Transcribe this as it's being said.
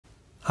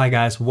Hi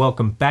guys,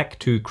 welcome back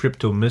to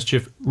Crypto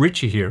Mischief.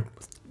 Richie here,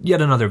 with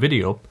yet another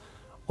video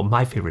on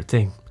my favorite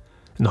thing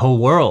in the whole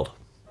world.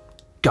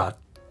 God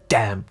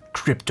damn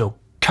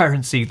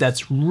cryptocurrency,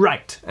 that's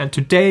right. And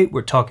today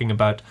we're talking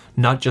about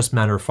not just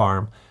Manor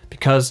Farm,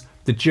 because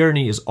the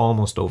journey is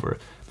almost over.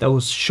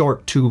 Those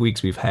short 2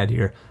 weeks we've had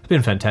here have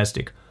been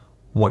fantastic.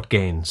 What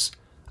gains?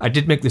 I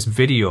did make this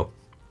video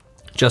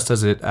just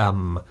as it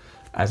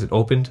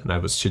opened, and I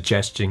was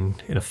suggesting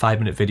in a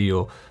 5-minute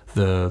video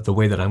the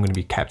way that I'm going to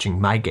be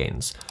capturing my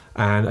gains.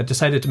 And I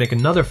decided to make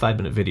another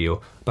 5-minute video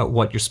about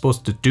what you're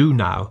supposed to do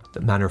now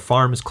that Manor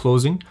Farm is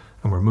closing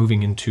and we're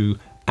moving into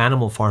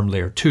Animal Farm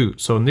Layer 2.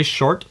 So in this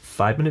short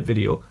 5-minute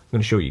video, I'm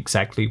going to show you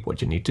exactly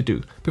what you need to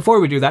do. Before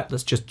we do that,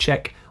 let's just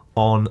check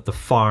on the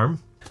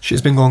farm.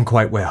 She's been going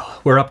quite well.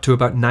 We're up to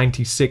about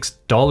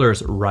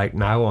 $96 right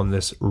now on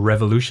this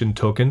Revolution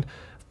token,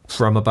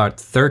 from about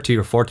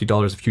 $30 or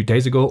 $40 a few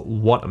days ago.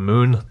 What a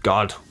moon.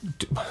 God,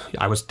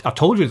 I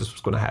told you this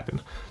was going to happen.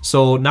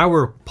 So now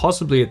we're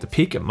possibly at the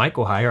peak. It might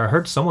go higher. I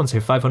heard someone say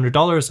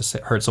 $500.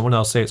 I heard someone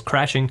else say it's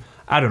crashing.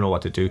 I don't know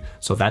what to do.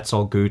 So that's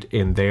all good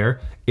in there.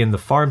 In the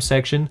farm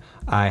section,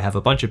 I have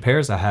a bunch of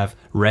pairs. I have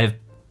Rev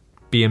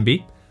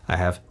BNB. I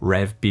have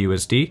Rev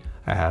BUSD.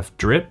 I have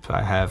Drip.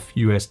 I have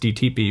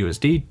USDT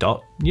BUSD.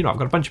 I've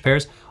got a bunch of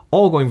pairs,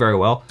 all going very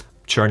well.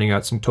 Churning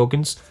out some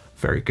tokens.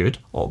 Very good,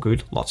 all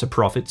good, lots of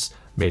profits,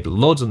 made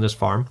loads on this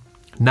farm.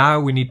 Now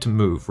we need to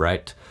move,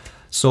 right?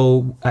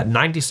 So at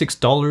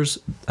 $96,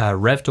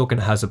 Rev token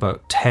has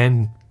about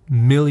 $10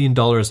 million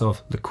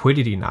of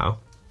liquidity now,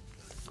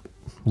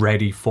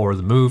 ready for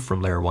the move from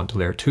layer 1 to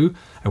layer 2,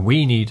 and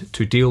we need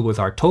to deal with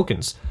our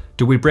tokens.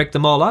 Do we break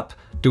them all up?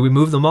 Do we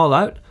move them all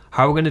out?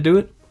 How are we going to do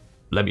it?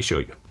 Let me show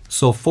you.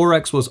 So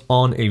Forex was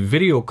on a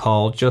video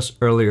call just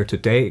earlier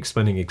today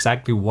explaining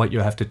exactly what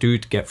you have to do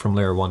to get from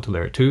layer 1 to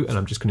layer 2, and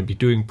I'm just going to be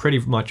doing pretty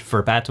much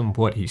verbatim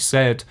what he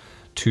said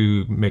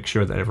to make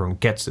sure that everyone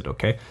gets it,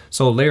 okay?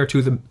 So layer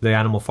 2, the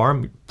animal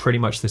farm, pretty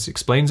much this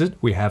explains it.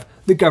 We have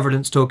the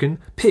governance token,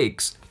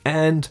 pigs,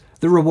 and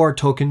the reward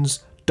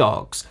tokens,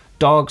 dogs.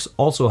 Dogs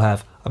also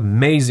have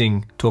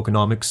amazing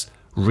tokenomics,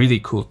 really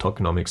cool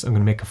tokenomics. I'm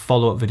going to make a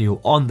follow-up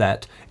video on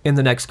that in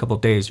the next couple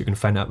of days. You can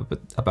find out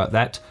about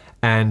that.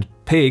 And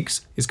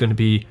pigs is going to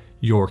be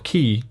your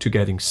key to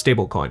getting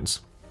stablecoins.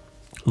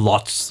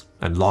 Lots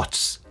and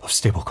lots of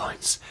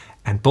stablecoins.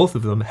 And both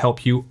of them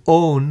help you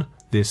own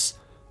this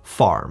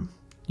farm.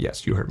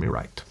 Yes, you heard me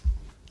right.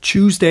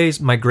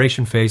 Tuesday's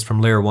migration phase from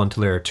layer 1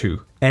 to layer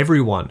 2.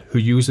 Everyone who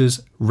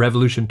uses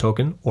Revolution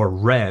token or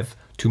Rev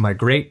to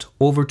migrate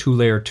over to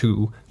layer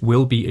 2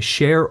 will be a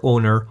share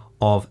owner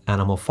of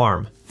Animal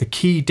Farm. The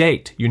key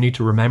date you need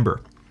to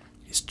remember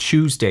is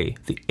Tuesday,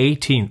 the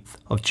 18th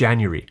of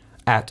January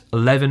at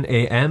 11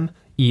 a.m.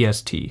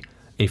 EST.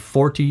 A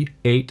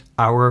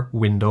 48-hour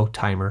window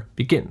timer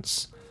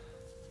begins.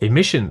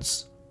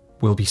 Emissions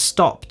will be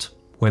stopped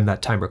when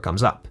that timer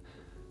comes up.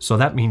 So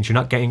that means you're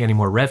not getting any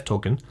more Rev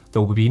token.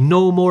 There will be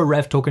no more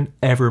Rev token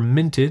ever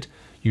minted.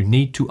 You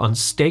need to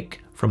unstake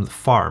from the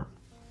farm.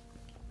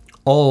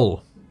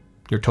 All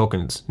your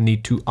tokens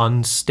need to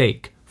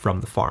unstake from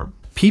the farm.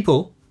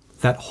 People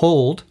that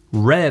hold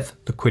Rev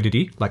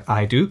liquidity, like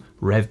I do,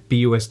 Rev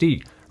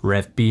BUSD,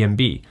 Rev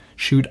BNB,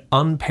 should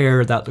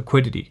unpair that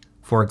liquidity.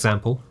 For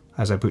example,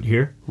 as I put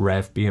here,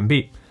 Rev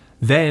BNB.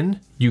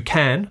 Then you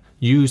can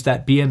use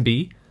that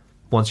BNB,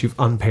 once you've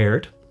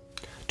unpaired,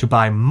 to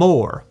buy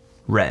more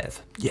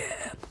Rev.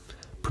 Yeah.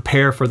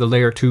 Prepare for the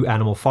layer 2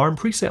 Animal Farm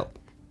presale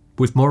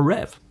with more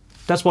Rev.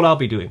 That's what I'll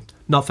be doing.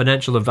 Not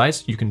financial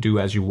advice. You can do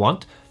as you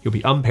want. You'll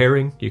be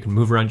unpairing. You can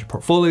move around your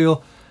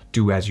portfolio.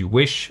 Do as you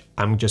wish.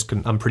 I'm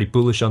pretty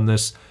bullish on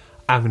this.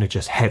 I'm gonna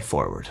just head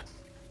forward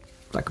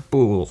like a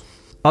bull.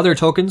 Other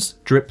tokens,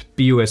 Drip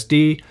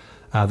BUSD,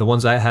 the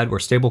ones I had were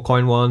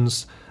stablecoin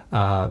ones.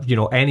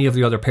 Any of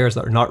the other pairs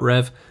that are not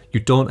Rev, you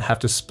don't have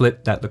to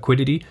split that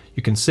liquidity.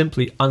 You can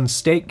simply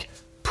unstake,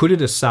 put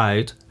it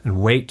aside,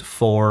 and wait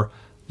for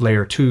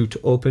layer 2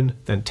 to open,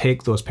 then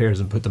take those pairs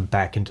and put them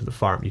back into the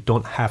farm. You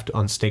don't have to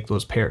unstake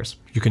those pairs.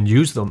 You can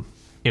use them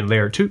in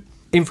layer 2.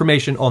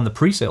 Information on the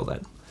presale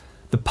then.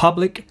 The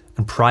public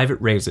and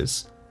private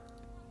raises,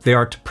 they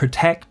are to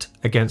protect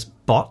against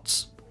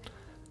bots.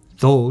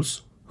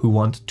 Those who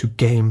want to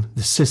game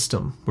the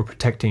system, we're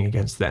protecting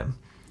against them.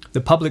 The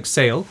public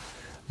sale,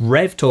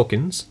 Rev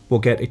tokens will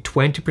get a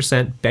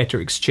 20% better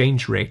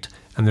exchange rate,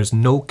 and there's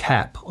no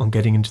cap on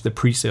getting into the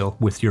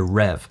presale with your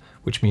Rev,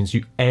 which means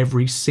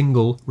every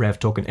single Rev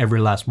token,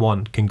 every last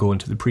one, can go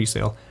into the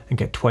presale and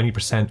get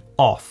 20%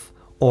 off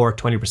or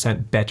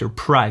 20% better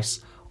price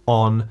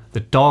on the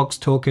dogs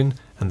token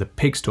and the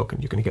pigs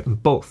token. You're going to get them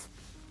both.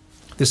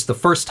 This is the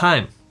first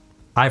time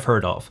I've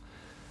heard of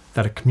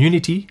that a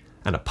community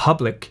and a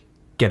public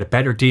get a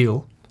better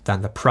deal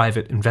than the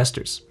private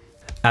investors.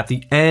 At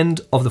the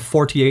end of the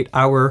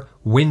 48-hour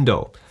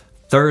window,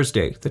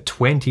 Thursday, the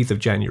 20th of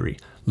January,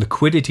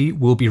 liquidity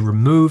will be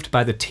removed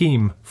by the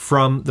team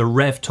from the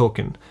Rev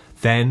token,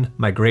 then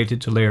migrated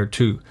to layer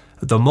 2.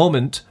 At the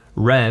moment,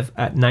 Rev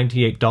at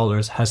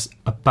 $98 has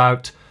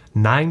about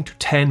 $9 to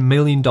 $10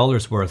 million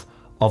worth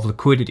of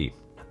liquidity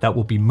that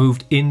will be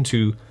moved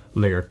into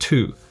layer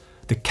 2.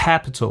 The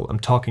capital I'm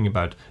talking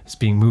about is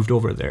being moved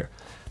over there.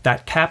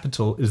 That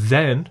capital is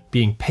then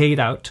being paid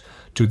out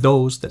to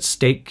those that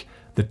stake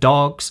the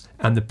dogs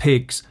and the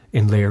pigs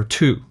in layer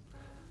 2.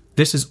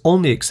 This is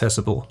only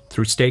accessible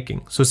through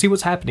staking. So see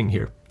what's happening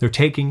here. They're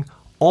taking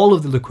all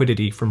of the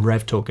liquidity from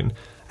Rev token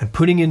and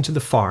putting into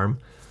the farm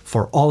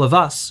for all of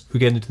us who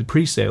get into the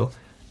pre-sale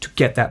to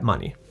get that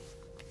money.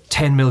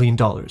 $10 million,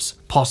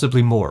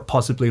 possibly more,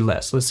 possibly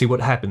less. Let's see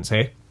what happens,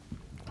 hey?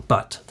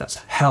 But that's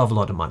a hell of a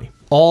lot of money.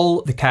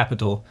 All the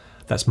capital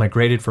that's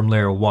migrated from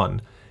layer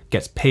 1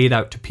 gets paid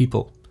out to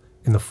people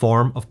in the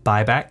form of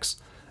buybacks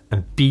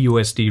and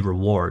BUSD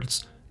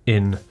rewards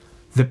in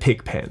the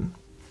pig pen.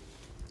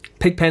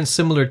 Pig pen's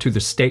similar to the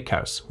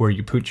Stakehouse, where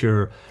you put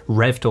your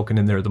Rev token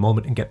in there at the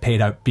moment and get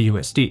paid out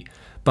BUSD.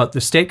 But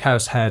the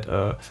Stakehouse had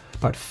about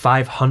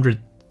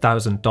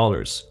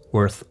 $500,000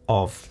 worth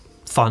of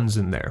funds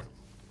in there.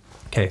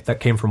 Okay, that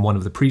came from one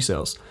of the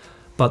pre-sales.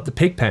 But the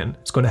pig pen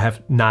is going to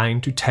have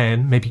 9 to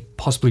 10, maybe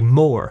possibly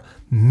more,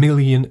 $1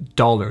 million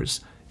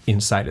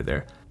inside of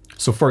there.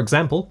 So for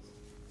example,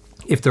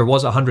 if there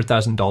was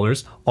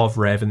 $100,000 of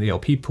Rev in the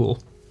LP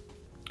pool,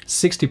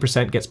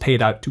 60% gets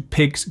paid out to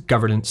pigs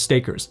governance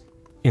stakers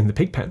in the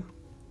pig pen,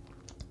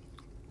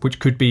 which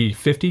could be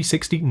 50,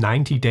 60,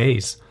 90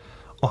 days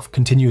of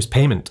continuous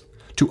payment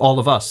to all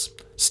of us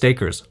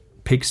stakers,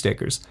 pig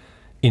stakers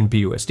in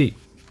BUSD.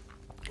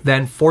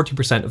 Then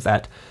 40% of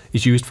that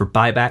is used for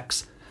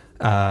buybacks,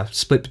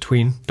 split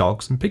between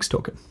dogs and pigs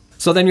token.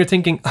 So then you're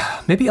thinking,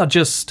 maybe I'll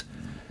just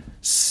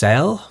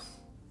sell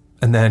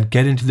and then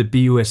get into the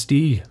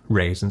BUSD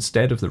raise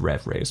instead of the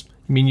Rev raise.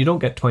 I mean, you don't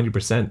get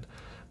 20%,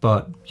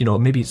 but you know,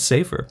 maybe it's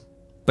safer.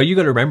 But you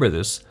got to remember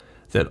this,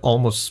 that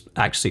almost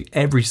actually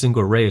every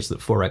single raise that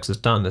Forex has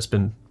done has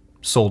been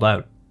sold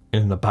out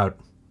in about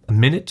a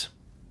minute.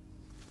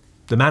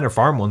 The Manor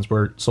Farm ones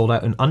were sold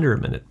out in under a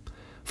minute.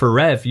 For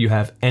Rev, you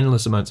have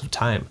endless amounts of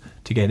time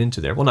to get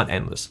into there. Well, not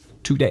endless,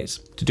 2 days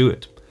to do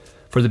it.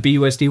 For the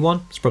BUSD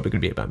one, it's probably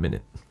going to be about a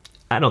minute.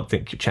 I don't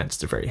think your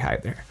chances are very high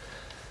there.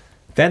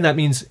 Then that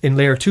means in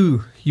layer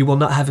 2, you will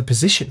not have a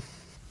position.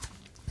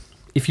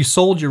 If you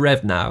sold your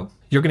Rev now,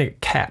 you're going to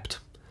get capped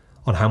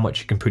on how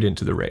much you can put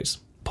into the raise.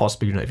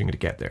 Possibly you're not even going to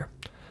get there.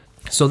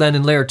 So then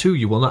in layer 2,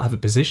 you will not have a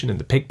position in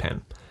the pig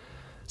pen.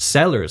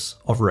 Sellers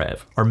of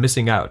Rev are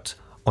missing out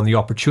on the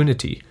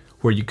opportunity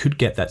where you could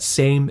get that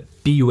same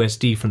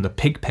BUSD from the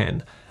pig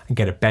pen and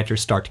get a better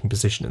starting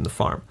position in the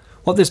farm.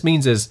 What this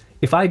means is,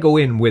 if I go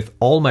in with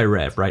all my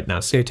Rev right now,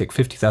 say I take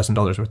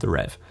 $50,000 worth of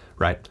Rev,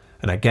 right,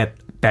 and I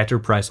get better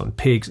price on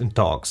pigs and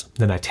dogs,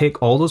 then I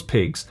take all those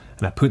pigs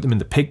and I put them in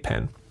the pig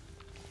pen.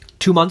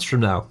 2 months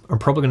from now, I'm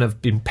probably going to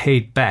have been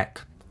paid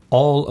back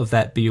all of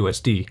that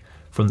BUSD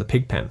from the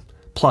pig pen.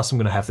 Plus I'm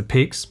going to have the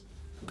pigs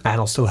and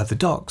I'll still have the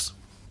dogs.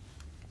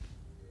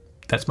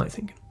 That's my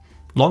thinking.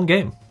 Long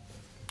game.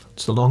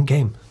 It's a long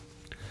game.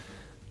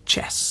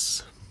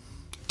 Chess.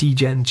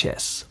 Degen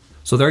chess.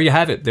 So there you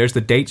have it. There's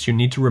the dates you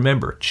need to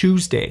remember.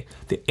 Tuesday,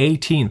 the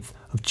 18th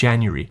of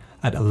January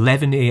at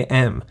 11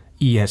 a.m.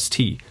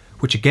 EST,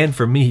 which again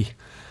for me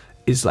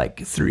is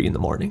like 3 in the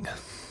morning.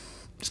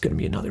 It's going to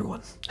be another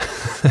one.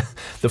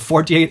 The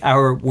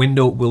 48-hour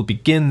window will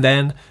begin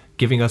then,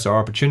 giving us our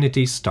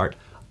opportunity to start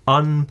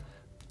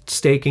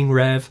unstaking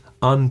Rev,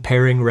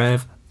 unpairing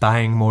Rev,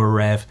 buying more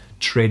Rev,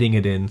 trading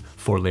it in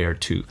for layer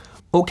 2.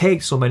 Okay,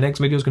 so my next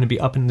video is going to be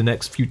up in the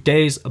next few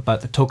days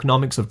about the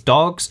tokenomics of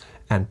dogs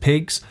and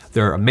pigs.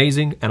 They're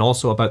amazing, and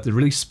also about the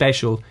really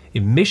special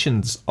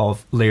emissions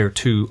of layer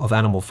 2 of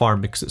Animal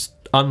Farm, because it's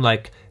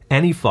unlike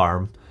any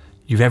farm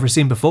you've ever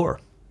seen before.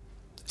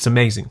 It's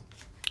amazing.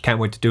 Can't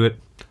wait to do it.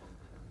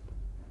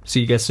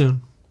 See you guys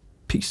soon.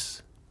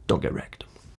 Peace. Don't get wrecked.